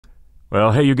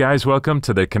Well, hey, you guys, welcome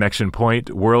to the Connection Point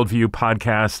Worldview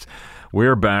podcast.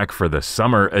 We're back for the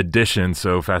summer edition,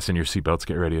 so fasten your seatbelts,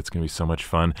 get ready. It's going to be so much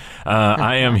fun.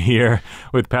 I am here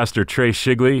with Pastor Trey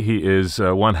Shigley. He is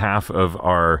one half of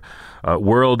our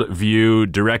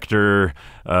Worldview director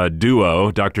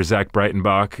duo. Dr. Zach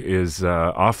Breitenbach is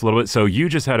off a little bit. So you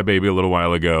just had a baby a little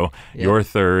while ago, your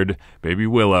third, baby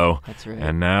Willow. That's right.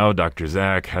 And now Dr.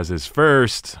 Zach has his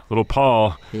first, little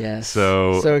Paul. Yes.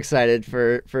 So excited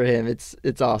for him.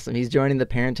 It's awesome. He's joining the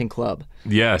parenting club.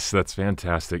 Yes, that's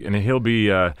fantastic. And he'll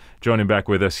be joining back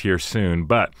with us here soon.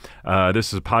 But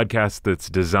this is a podcast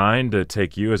that's designed to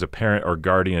take you as a parent or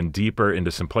guardian deeper into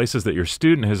some places that your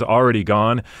student has already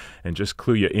gone and just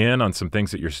clue you in on some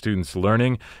things that your student's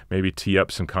learning, maybe tee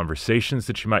up some conversations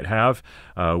that you might have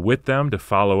with them to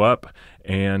follow up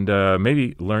and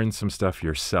maybe learn some stuff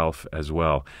yourself as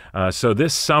well. So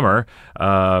this summer,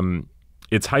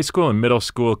 it's high school and middle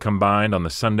school combined on the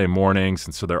Sunday mornings,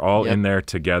 and so they're all in there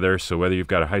together. So whether you've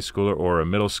got a high schooler or a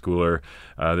middle schooler,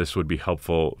 this would be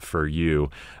helpful for you.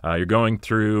 You're going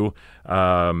through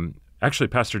actually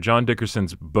Pastor John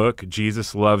Dickerson's book,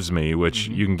 Jesus Loves Me, which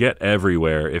you can get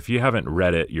everywhere. If you haven't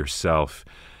read it yourself,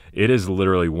 it is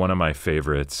literally one of my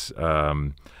favorites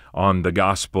on the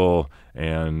gospel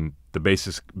and the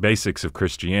basics of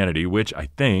Christianity, which I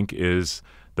think is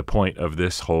the point of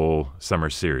this whole summer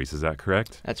series. Is that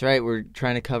correct? That's right. We're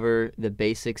trying to cover the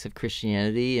basics of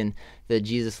Christianity, and the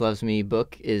Jesus Loves Me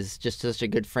book is just such a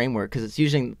good framework because it's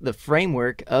using the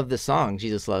framework of the song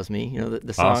Jesus Loves Me. You know,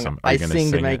 the song Awesome. I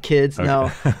sing to my kids. Okay.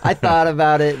 No, I thought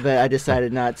about it, but I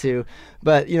decided not to.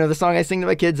 But, you know, the song I sing to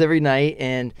my kids every night,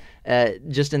 and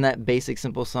just in that basic,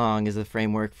 simple song is the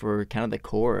framework for kind of the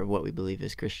core of what we believe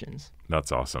as Christians.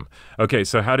 That's awesome. Okay,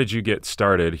 so how did you get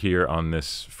started here on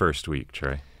this first week,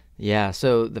 Trey? Yeah,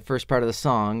 so the first part of the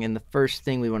song, and the first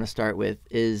thing we want to start with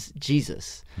is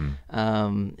Jesus.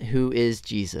 Who is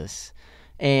Jesus?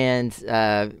 And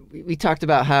we talked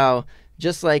about how,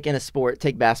 just like in a sport,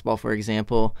 take basketball for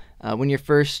example, when you're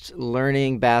first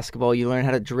learning basketball, you learn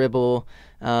how to dribble.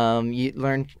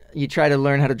 You try to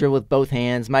learn how to dribble with both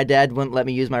hands. My dad wouldn't let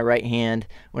me use my right hand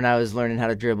when I was learning how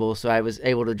to dribble, so I was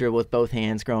able to dribble with both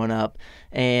hands growing up.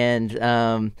 And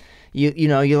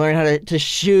you learn how to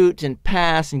shoot and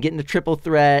pass and get into triple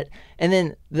threat. And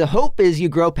then the hope is you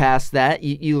grow past that.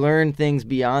 You learn things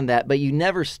beyond that, but you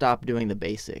never stop doing the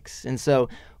basics. And so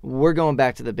we're going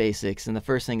back to the basics, and the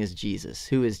first thing is Jesus.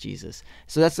 Who is Jesus?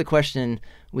 So that's the question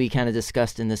we kind of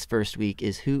discussed in this first week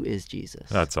is, who is Jesus?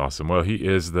 That's awesome. Well, he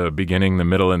is the beginning, the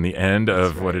middle, and the end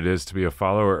of right. what it is to be a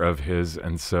follower of his,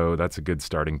 and so that's a good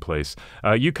starting place.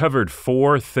 You covered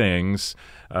 4 things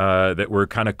that were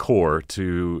kind of core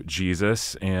to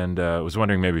Jesus, and I was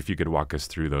wondering maybe if you could walk us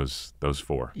through those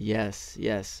 4. Yes.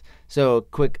 So a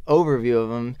quick overview of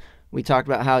them. We talked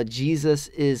about how Jesus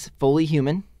is fully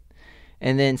human.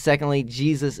 And then secondly,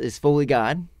 Jesus is fully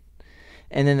God.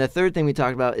 And then the third thing we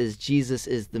talked about is Jesus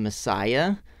is the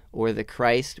Messiah or the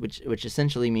Christ, which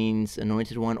essentially means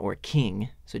anointed one or king.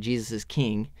 So Jesus is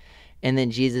king. And then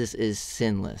Jesus is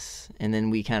sinless. And then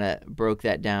we kind of broke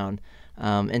that down.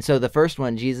 And so the first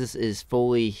one, Jesus is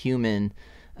fully human.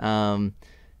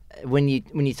 When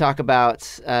you talk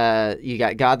about you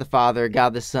got God the Father,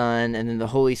 God the Son, and then the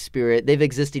Holy Spirit, they've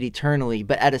existed eternally.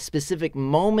 But at a specific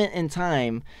moment in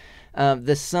time,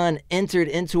 the Son entered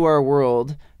into our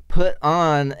world, put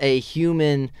on a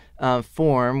human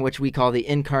form, which we call the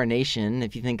incarnation.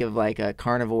 If you think of like a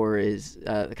carnivore is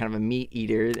kind of a meat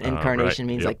eater, incarnation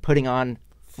means like putting on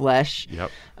flesh,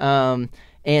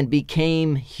 and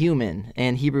became human.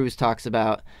 And Hebrews talks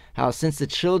about how since the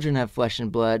children have flesh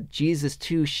and blood, Jesus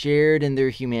too shared in their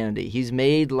humanity. He's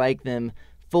made like them,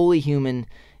 fully human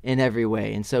in every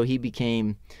way. And so he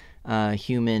became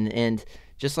human. And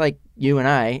just like you and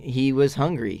I, he was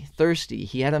hungry, thirsty.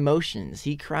 He had emotions.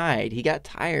 He cried. He got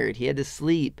tired. He had to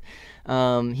sleep.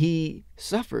 He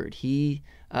suffered. He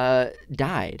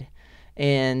died.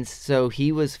 And so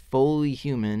he was fully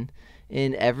human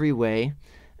in every way.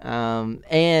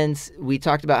 And we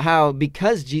talked about how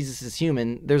because Jesus is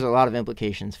human, there's a lot of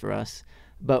implications for us.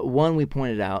 But one we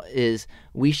pointed out is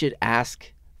we should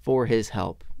ask for his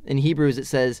help. In Hebrews, it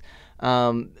says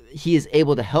he is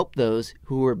able to help those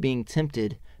who are being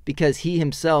tempted because he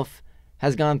himself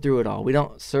has gone through it all. We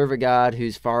don't serve a God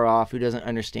who's far off, who doesn't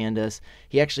understand us.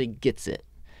 He actually gets it,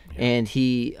 and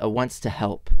he wants to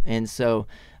help. And so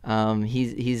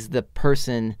he's the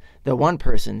one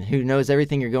person who knows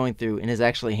everything you're going through and has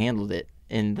actually handled it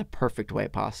in the perfect way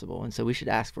possible. And so we should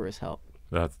ask for his help.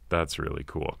 That's really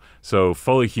cool. So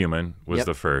fully human was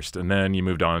the first, and then you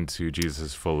moved on to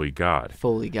Jesus fully God.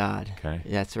 Fully God. Okay.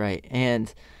 That's right.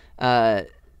 And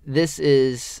this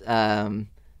is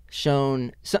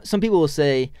shown. Some people will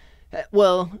say,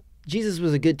 well, Jesus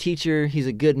was a good teacher, he's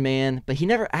a good man, but he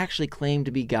never actually claimed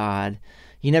to be God.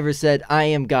 He never said, I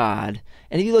am God.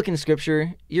 And if you look in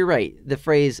Scripture, you're right. The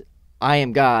phrase, I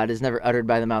am God, is never uttered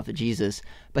by the mouth of Jesus,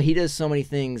 but he does so many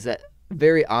things that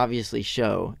very obviously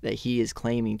show that he is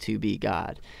claiming to be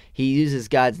God. He uses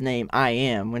God's name, I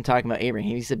am, when talking about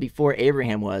Abraham. He said, before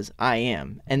Abraham was, I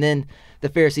am. And then the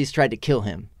Pharisees tried to kill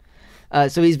him.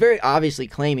 So he's very obviously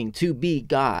claiming to be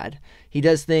God. He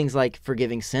does things like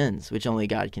forgiving sins, which only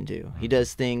God can do. He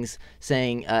does things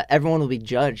saying everyone will be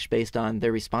judged based on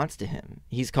their response to him.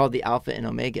 He's called the Alpha and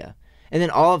Omega. And then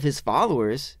all of his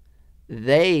followers,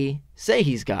 they say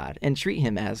he's God and treat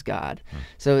him as God.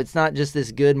 So it's not just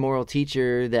this good moral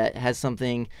teacher that has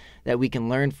something that we can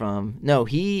learn from. No,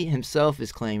 he himself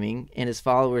is claiming, and his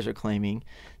followers are claiming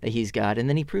that he's God, and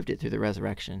then he proved it through the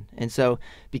resurrection. And so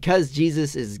because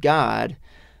Jesus is God,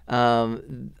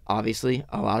 obviously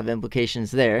a lot of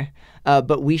implications there,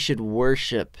 but we should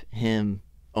worship him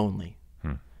only.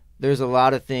 There's a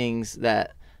lot of things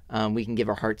that we can give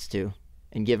our hearts to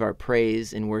and give our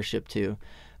praise and worship to,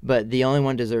 but the only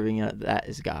one deserving of that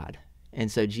is God.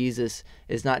 And so Jesus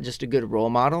is not just a good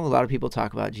role model. A lot of people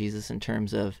talk about Jesus in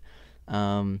terms of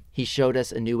he showed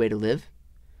us a new way to live.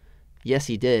 Yes,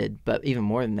 he did, but even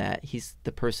more than that, he's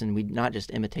the person we not just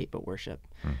imitate but worship.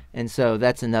 And so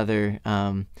that's another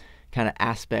kind of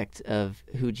aspect of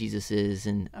who Jesus is.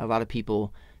 And a lot of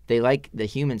people, they like the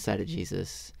human side of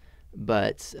Jesus,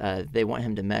 but they want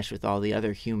him to mesh with all the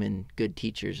other human good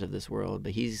teachers of this world.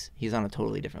 But he's on a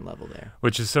totally different level there.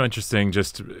 Which is so interesting,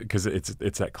 just because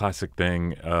it's that classic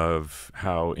thing of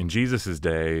how in Jesus's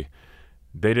day,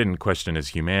 they didn't question his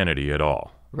humanity at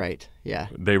all. Right, yeah.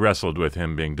 They wrestled with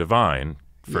him being divine,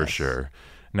 for sure.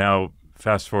 Now,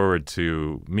 fast forward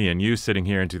to me and you sitting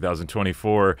here in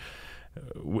 2024,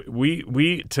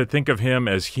 we to think of him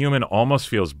as human almost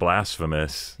feels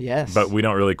blasphemous. Yes. But we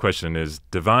don't really question his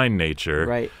divine nature.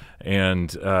 Right.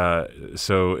 And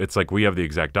so it's like we have the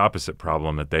exact opposite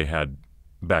problem that they had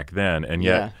back then, and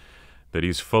yet that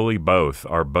he's fully both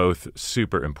are both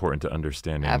super important to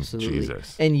understanding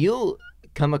Jesus. And you'll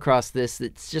come across this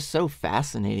that's just so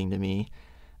fascinating to me.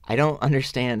 I don't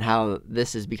understand how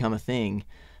this has become a thing.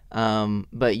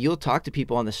 But you'll talk to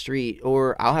people on the street,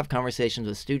 or I'll have conversations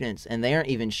with students, and they aren't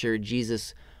even sure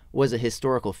Jesus was a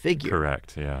historical figure.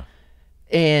 Correct, yeah.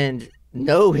 And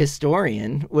no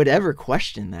historian would ever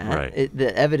question that. Right.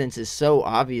 The evidence is so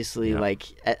obviously like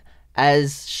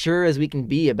as sure as we can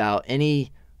be about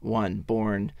anyone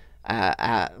born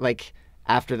like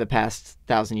after the past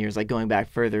 1,000 years, like going back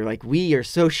further, like we are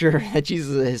so sure that Jesus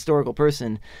is a historical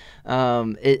person.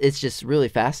 It's just really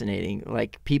fascinating.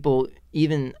 Like people,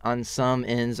 even on some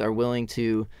ends, are willing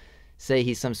to say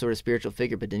he's some sort of spiritual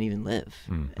figure, but didn't even live.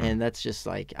 And that's just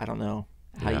like, I don't know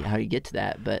how you get to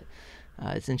that, but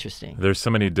it's interesting. There's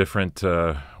so many different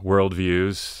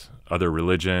worldviews, other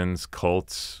religions,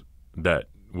 cults that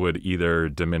would either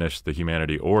diminish the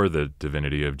humanity or the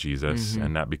divinity of Jesus,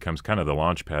 and that becomes kind of the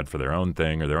launch pad for their own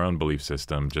thing or their own belief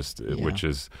system, which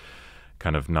is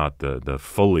kind of not the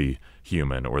fully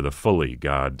human or the fully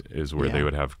God is where they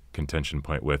would have contention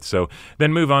point with. So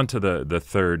then move on to the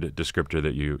third descriptor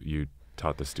that you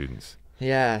taught the students.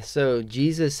 Yeah, so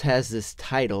Jesus has this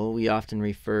title. We often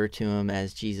refer to him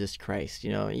as Jesus Christ.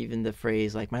 You know, even the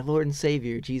phrase like, my Lord and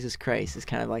Savior, Jesus Christ, is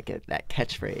kind of like that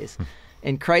catchphrase.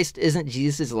 And Christ isn't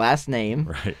Jesus' last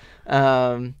name.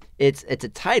 Right. It's a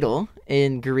title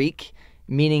in Greek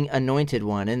meaning anointed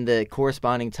one, and the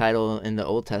corresponding title in the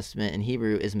Old Testament in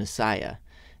Hebrew is Messiah.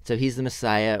 So he's the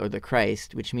Messiah or the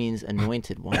Christ, which means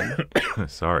anointed one.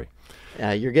 Sorry.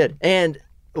 You're good. And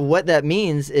what that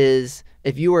means is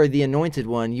if you are the anointed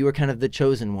one, you are kind of the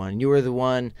chosen one. You are the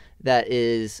one that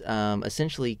is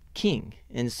essentially king.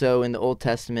 And so in the Old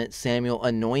Testament, Samuel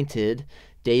anointed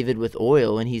David with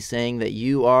oil, and he's saying that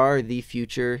you are the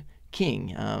future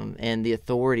king, and the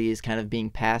authority is kind of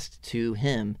being passed to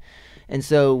him. And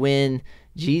so when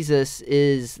Jesus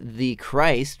is the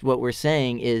Christ, what we're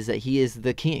saying is that he is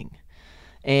the king.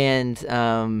 And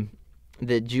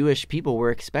the Jewish people were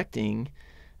expecting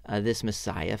this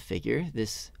Messiah figure,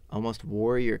 this almost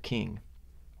warrior king.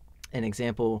 An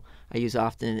example I use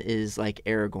often is like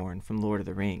Aragorn from Lord of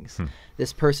the Rings.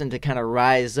 This person to kind of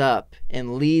rise up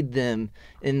and lead them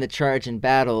in the charge in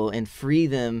battle and free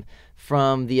them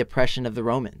from the oppression of the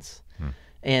Romans.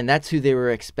 And that's who they were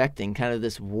expecting, kind of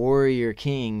this warrior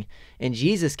king. And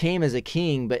Jesus came as a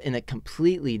king, but in a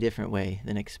completely different way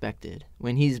than expected.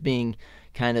 When he's being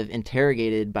kind of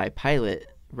interrogated by Pilate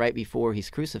right before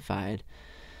he's crucified,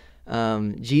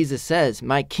 Jesus says,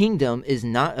 my kingdom is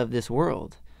not of this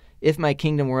world. If my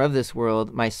kingdom were of this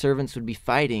world, my servants would be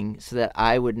fighting so that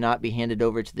I would not be handed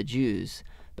over to the Jews.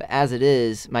 But as it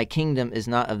is, my kingdom is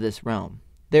not of this realm.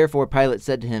 Therefore Pilate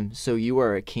said to him, so you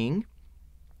are a king?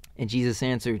 And Jesus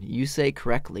answered, you say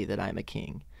correctly that I'm a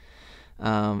king.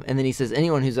 And then he says,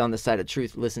 anyone who's on the side of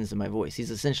truth listens to my voice.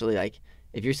 He's essentially like,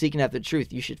 if you're seeking after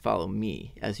truth, you should follow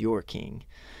me as your king.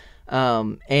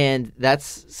 And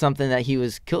that's something that he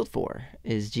was killed for,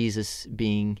 is Jesus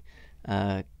being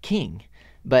king,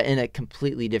 but in a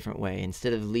completely different way.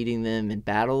 Instead of leading them in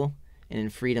battle and in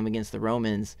freedom against the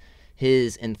Romans,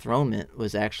 his enthronement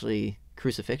was actually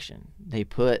crucifixion. They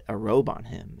put a robe on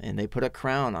him, and they put a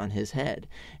crown on his head,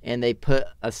 and they put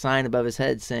a sign above his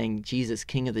head saying, Jesus,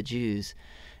 King of the Jews.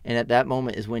 And at that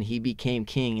moment is when he became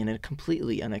king in a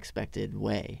completely unexpected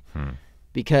way.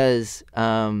 Because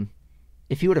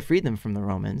if he would have freed them from the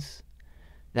Romans,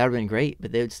 that would have been great,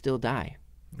 but they would still die.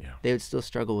 Yeah. They would still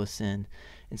struggle with sin.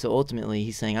 And so ultimately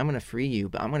he's saying, I'm going to free you,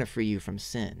 but I'm going to free you from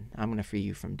sin. I'm going to free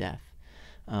you from death.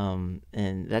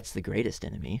 And that's the greatest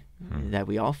enemy that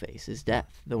we all face, is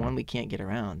death, the one we can't get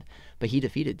around. But he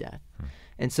defeated death.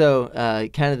 And so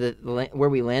kind of where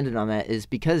we landed on that is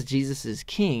because Jesus is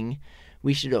king,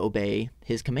 we should obey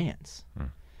his commands.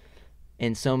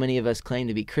 And so many of us claim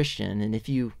to be Christian, and if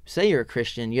you say you're a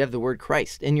Christian, you have the word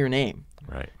Christ in your name.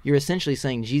 Right. You're essentially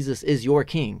saying Jesus is your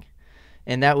king.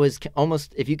 And that was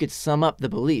almost, if you could sum up the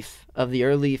belief of the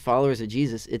early followers of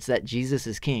Jesus, it's that Jesus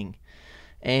is king.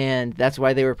 And that's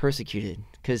why they were persecuted,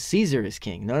 because Caesar is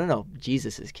king. No,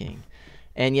 Jesus is king.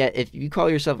 And yet, if you call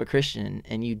yourself a Christian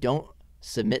and you don't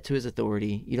submit to his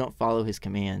authority, you don't follow his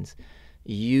commands,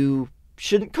 you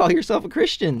shouldn't call yourself a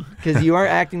Christian, because you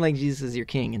aren't acting like Jesus is your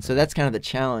king. And so that's kind of the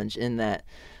challenge in that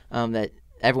that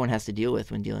everyone has to deal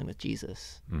with when dealing with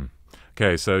Jesus.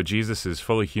 Okay, so Jesus is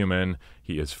fully human.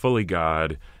 He is fully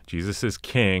God. Jesus is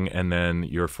king. And then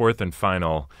your fourth and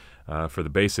final, for the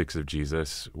basics of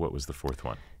Jesus, what was the fourth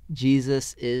one?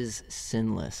 Jesus is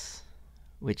sinless,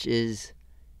 which is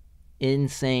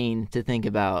insane to think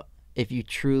about if you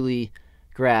truly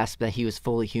grasp that he was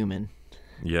fully human.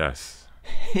 Yes.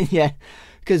 Yeah,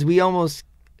 because we almost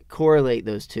correlate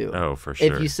those two. Oh, for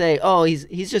sure. If you say, oh,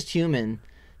 he's just human,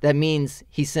 that means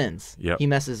he sins. Yep. He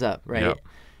messes up, right? Yep.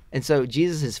 And so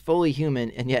Jesus is fully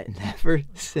human and yet never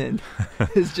sinned.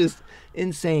 It's just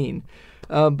insane.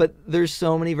 But there's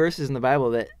so many verses in the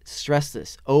Bible that stress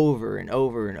this over and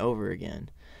over and over again.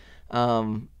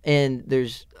 And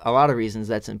there's a lot of reasons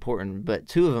that's important, but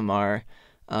two of them are,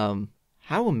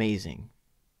 how amazing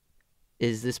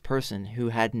is this person who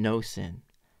had no sin?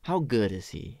 How good is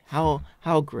he?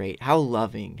 How great, how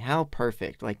loving, how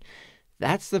perfect. Like,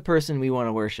 that's the person we want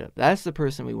to worship. That's the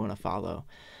person we want to follow.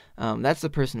 That's the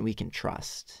person we can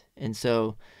trust. And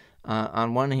so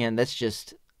on one hand, that's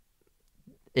just,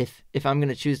 if I'm going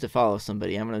to choose to follow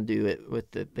somebody, I'm going to do it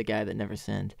with the guy that never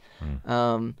sinned.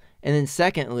 And then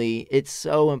secondly, it's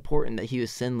so important that he was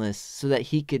sinless so that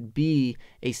he could be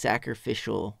a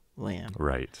sacrificial lamb.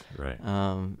 Right.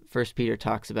 1 Peter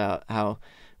talks about how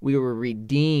we were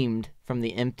redeemed from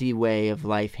the empty way of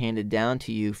life handed down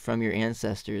to you from your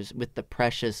ancestors with the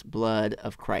precious blood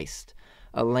of Christ,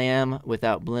 a lamb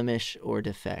without blemish or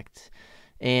defect.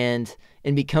 And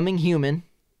in becoming human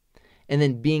and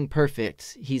then being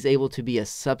perfect, he's able to be a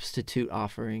substitute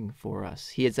offering for us.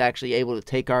 He is actually able to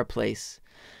take our place,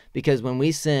 because when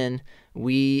we sin,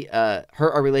 we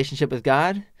hurt our relationship with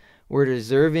God. We're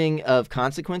deserving of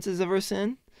consequences of our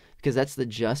sin, because that's the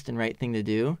just and right thing to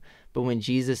do. But when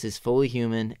Jesus is fully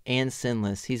human and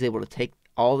sinless, he's able to take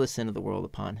all the sin of the world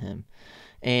upon him,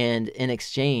 and in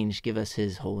exchange give us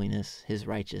his holiness, his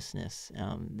righteousness,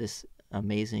 this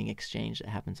amazing exchange that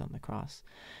happens on the cross.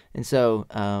 And so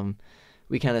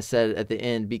we kind of said at the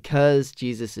end, because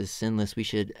Jesus is sinless, we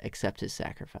should accept his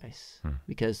sacrifice,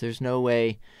 because there's no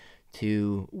way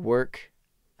to work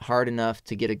hard enough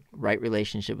to get a right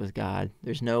relationship with God.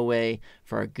 There's no way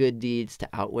for our good deeds to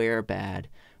outweigh our bad.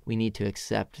 We need to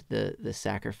accept the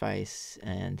sacrifice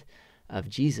of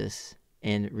Jesus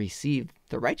and receive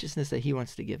the righteousness that he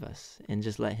wants to give us, and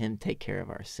just let him take care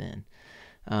of our sin.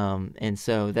 And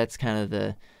so that's kind of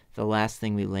the last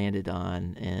thing we landed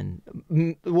on,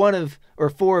 and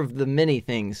four of the many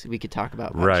things we could talk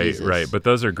about Jesus. Right. But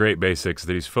those are great basics,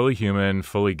 that he's fully human,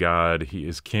 fully God, he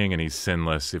is king, and he's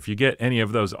sinless. If you get any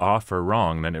of those off or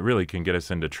wrong, then it really can get us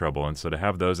into trouble. And so to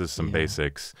have those as some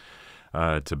basics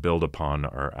to build upon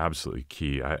are absolutely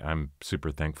key. I'm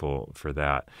super thankful for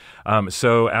that.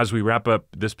 So as we wrap up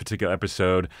this particular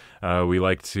episode, we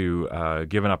like to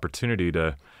give an opportunity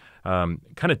to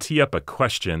kind of tee up a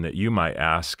question that you might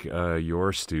ask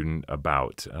your student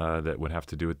about that would have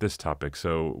to do with this topic.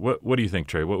 So what do you think,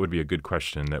 Trey? What would be a good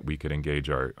question that we could engage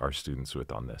our students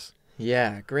with on this?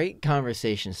 Yeah, great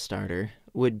conversation starter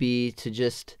would be to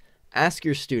just ask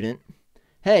your student,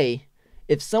 hey,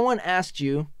 if someone asked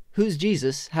you, who's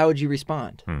Jesus, how would you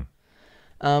respond?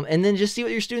 And then just see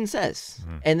what your student says,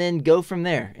 and then go from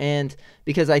there. And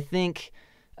because I think,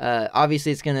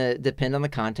 obviously, it's going to depend on the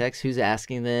context, who's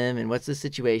asking them, and what's the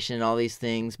situation, and all these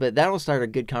things. But that will start a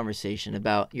good conversation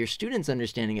about your student's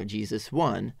understanding of Jesus,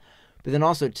 one, but then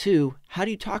also, two, how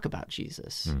do you talk about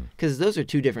Jesus? Because those are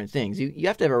two different things. You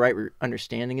have to have a right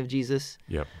understanding of Jesus,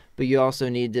 but you also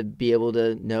need to be able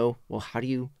to know, well, how do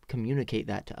you communicate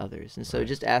that to others? And so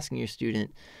just asking your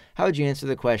student, how would you answer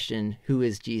the question, who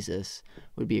is Jesus,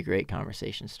 would be a great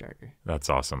conversation starter. That's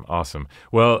awesome. Awesome.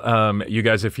 Well, you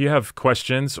guys, if you have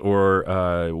questions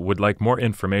or would like more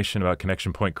information about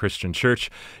Connection Point Christian Church,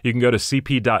 you can go to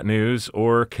cp.news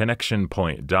or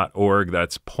connectionpoint.org.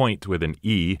 That's point with an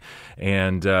E.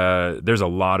 And there's a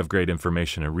lot of great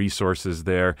information and resources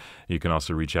there. You can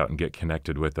also reach out and get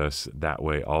connected with us that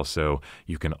way also.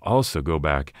 You can also go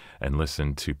back and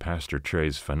listen to Pastor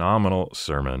Trey's phenomenal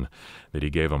sermon that he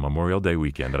gave on Memorial Day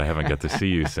weekend that I haven't got to see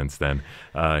you since then.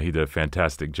 He did a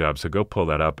fantastic job. So go pull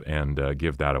that up and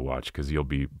give that a watch, because you'll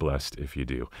be blessed if you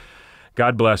do.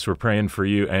 God bless. We're praying for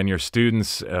you and your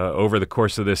students over the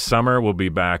course of this summer. We'll be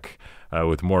back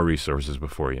with more resources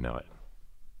before you know it.